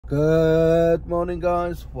Good morning,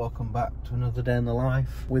 guys. Welcome back to another day in the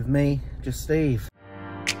life with me, just Steve.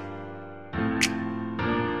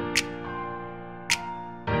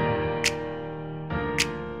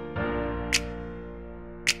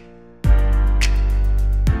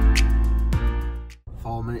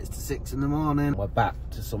 Minutes to 6 in the morning. We're back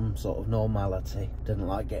to some sort of normality. Didn't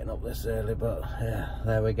like getting up this early, but yeah,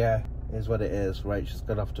 there we go. Here's what it is. Rachel's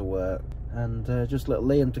got off to work, and just let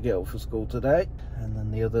Liam to get up for school today, and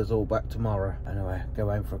then the others all back tomorrow. Anyway, go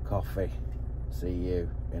home for a coffee. See you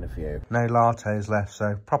in a few. No lattes left,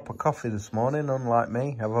 so proper coffee this morning, unlike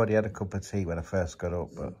me. I've already had a cup of tea when I first got up,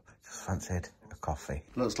 but just fancied a coffee.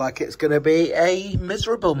 Looks like it's going to be a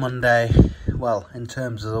miserable Monday. Well, in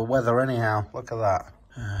terms of the weather anyhow. Look at that.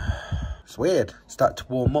 It's weird. Started to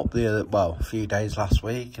warm up a few days last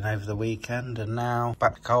week and over the weekend, and now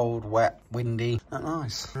back cold, wet, windy. Not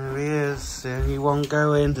nice. There he is, the only one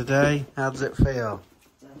going today. How does it feel?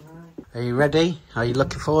 Are you ready? Are you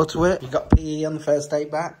looking forward to it? You got PE on the first day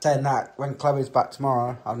back? Saying that, when Chloe's back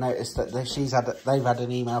tomorrow, I've noticed that they've had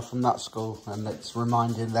an email from that school, and it's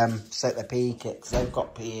reminding them to set their PE kit because they've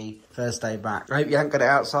got PE first day back. I hope you haven't got it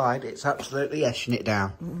outside. It's absolutely eshing it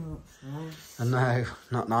down. I know,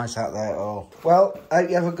 not nice out there at all. Well, I hope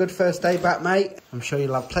you have a good first day back, mate. I'm sure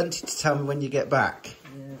you'll have plenty to tell me when you get back.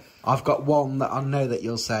 Yeah. I've got one that I know that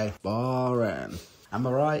you'll say, boring. Am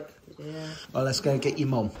I right? Yeah. Well, let's go get your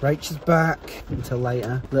mum. Rachel's back until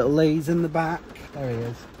later. Little Lee's in the back. There he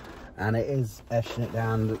is. And it is eshing it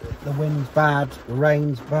down. The wind's bad. The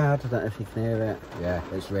rain's bad. I don't know if you can hear it. Yeah,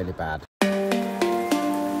 it's really bad.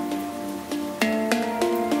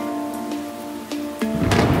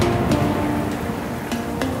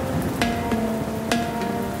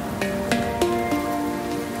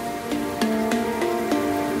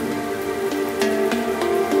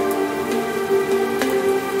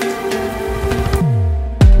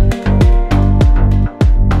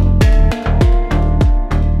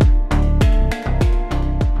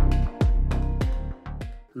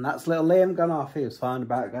 And that's little Liam gone off. He was fine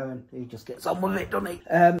about going. He just gets on with it, doesn't he?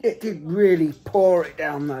 It did really pour it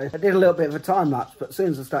down though. I did a little bit of a time lapse, but as soon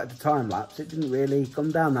as I started to time lapse, it didn't really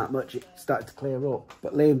come down that much. It started to clear up.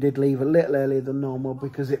 But Liam did leave a little earlier than normal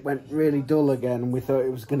because it went really dull again, and we thought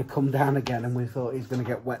it was going to come down again, and we thought he's going to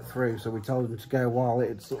get wet through. So we told him to go while it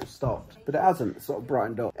had sort of stopped. But it hasn't. It sort of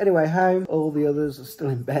brightened up. Anyway, home. All the others are still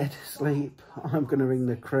in bed, asleep. I'm going to ring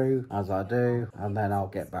the crew, as I do, and then I'll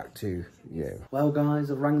get back to you. Well, guys,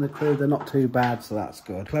 I've rang the crew. They're not too bad, so that's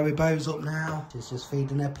good. Chloe Bow's up now. She's just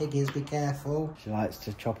feeding her piggies. Be careful. She likes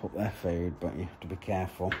to chop up their food, but you have to be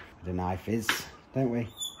careful with the knife is, don't we?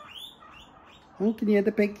 Oh, can you hear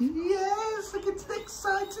the piggies? Yes, they get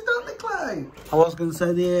excited, don't they, Chloe? I was going to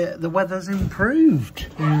say the weather's improved.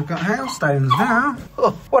 We've got hailstones now.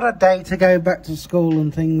 Oh, what a day to go back to school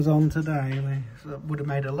and things on today. It would have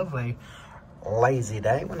made a lovely lazy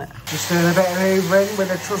day, wouldn't it? Just doing a bit of hoovering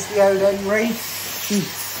with a trusty old Henry.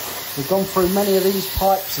 We've gone through many of these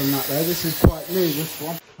pipes and that though. This is quite new, this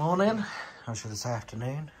one. Morning. Or should I say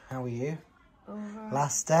afternoon? How are you?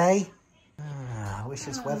 Last day. I wish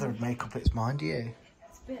this weather would make up its mind, do you?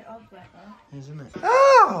 It's a bit odd weather. Isn't it?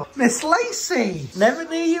 Oh, Miss Lacey. Never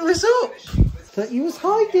knew you was up. Thought you was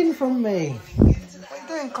hiding from me. What are you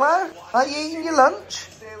doing, Chloe? Are you eating your lunch?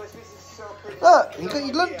 Look, you got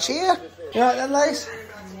your lunch here. You right then, Lace?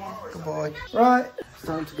 Good boy. Right, it's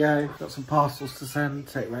time to go. Got some parcels to send.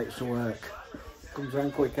 Take Rach to work. Comes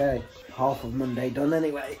around quick, eh? Half of Monday done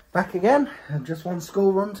anyway. Back again. Just one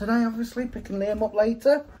school run today, obviously. Picking Liam up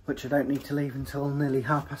later, which I don't need to leave until nearly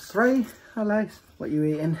 3:30. Hi, Lace. What are you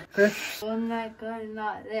eating? Crisps? When they're going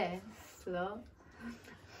like this, look.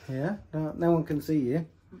 Yeah, no one can see you.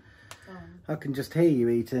 I can just hear you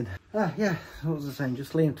eating. Yeah, what was I saying?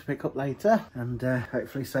 Just Liam to pick up later, and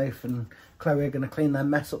hopefully Safe and Chloe are going to clean their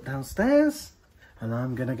mess up downstairs, and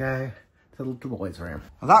I'm going to go to the boys' room.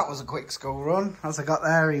 Well, that was a quick school run. As I got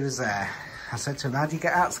there, he was there. I said to him, how do you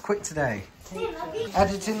get out so quick today?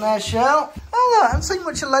 Editing there, Shell. Oh, look, I haven't seen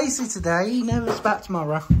much of Lacey today. You know it's back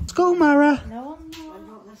tomorrow. School, Mara. No, I'm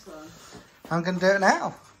not this one. I'm going to do it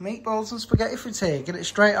now. Meatballs and spaghetti frittata. Get it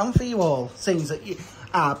straight on for you all. Seems that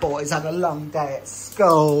our boys had a long day at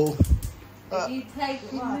school. Did you take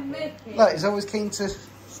one? Look, he's always keen to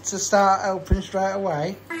start helping straight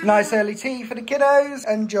away. Nice early tea for the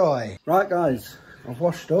kiddos. Enjoy. Right, guys, I've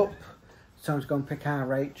washed up. It's time to go and pick our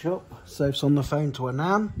Rach up. Soph's on the phone to her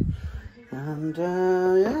nan. And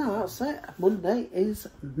yeah, that's it. Monday is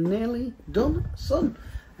nearly done, son.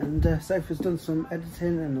 And Sophie's done some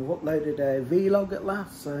editing and I've uploaded a vlog at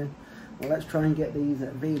last. So well, let's try and get these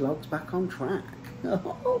vlogs back on track.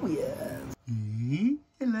 Oh, yes.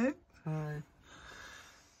 Hello. Hi.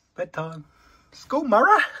 Bedtime. School,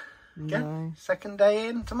 Mara? No. Second day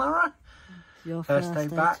in tomorrow? Your First day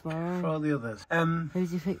back tomorrow. for all the others.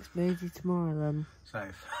 Who's your fixed moody tomorrow then?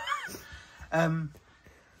 Safe.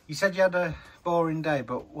 You said you had a boring day,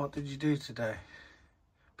 but what did you do today?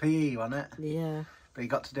 PE, wasn't it? Yeah. But you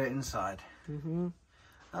got to do it inside.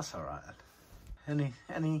 That's all right then.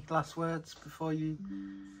 Any last words before you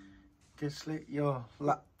go to sleep? Your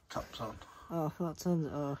laptop's on. Oh, I thought I turned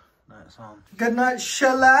it off. No, it's on. Good night,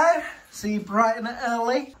 Shelley. See you bright and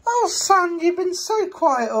early. Oh, son, you've been so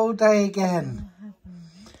quiet all day again. Are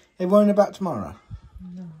you worrying about tomorrow?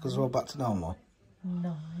 No. Because we're all back to normal?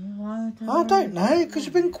 No, I don't I don't know, because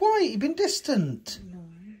you've been quiet. You've been distant. No.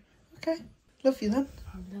 Okay. Love you then.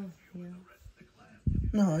 I love you.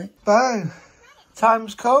 Night. Bo,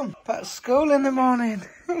 time's come. Back to school in the morning.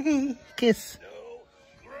 Kiss.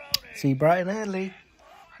 See you bright and early.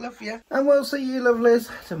 Love you. And we'll see you lovelies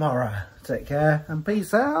tomorrow. Take care and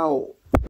peace out.